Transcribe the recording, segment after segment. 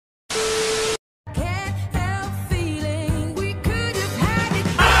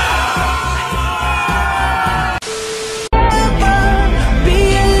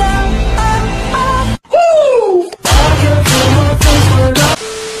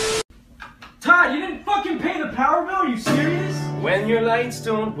Todd, you didn't fucking pay the power bill? Are you serious? When your lights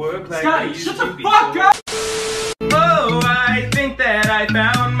don't work like Scotty, they used shut to the before. fuck up! Oh, I think that I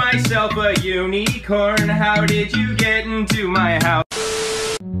found myself a unicorn. How did you get into my house?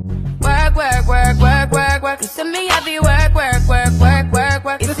 Work, work, work, work, work, work. You see me heavy work, work, work, work, work,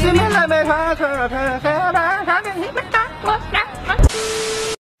 work. You see me let me work, work, work, work.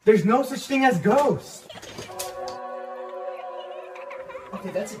 There's no such thing as ghosts.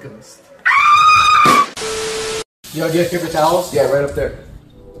 Okay, that's a ghost. Yo, do you have paper towels? Yeah, right up there.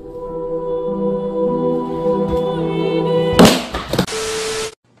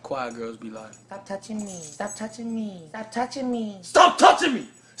 Quiet girls be like, Stop touching me. Stop touching me. Stop touching me. stop touching me!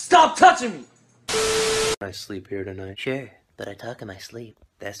 Stop touching me! I sleep here tonight. Sure, but I talk in my sleep.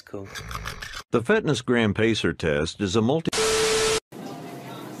 That's cool. The Fitness Gram Pacer test is a multi-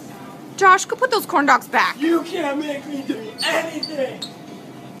 Josh, go put those corn dogs back. You can't make me do anything!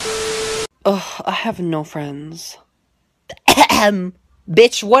 Ugh, I have no friends.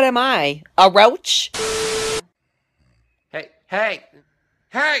 Bitch, what am I? A roach? Hey, hey,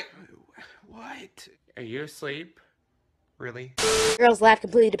 hey! What? Are you asleep? Really? Girls' laugh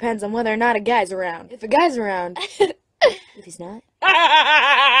completely depends on whether or not a guy's around. If a guy's around, if he's not.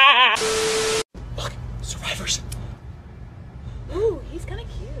 Look, survivors. Ooh, he's kind of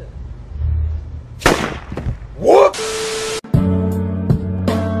cute. What?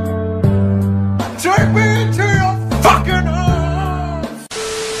 Take me into your fucking arms!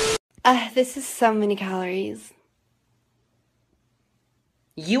 This is so many calories.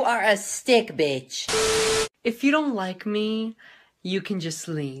 You are a stick, bitch. If you don't like me, you can just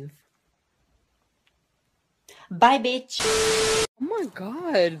leave. Bye, bitch. Oh my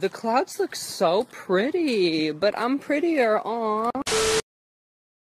god, the clouds look so pretty, but I'm prettier, aw.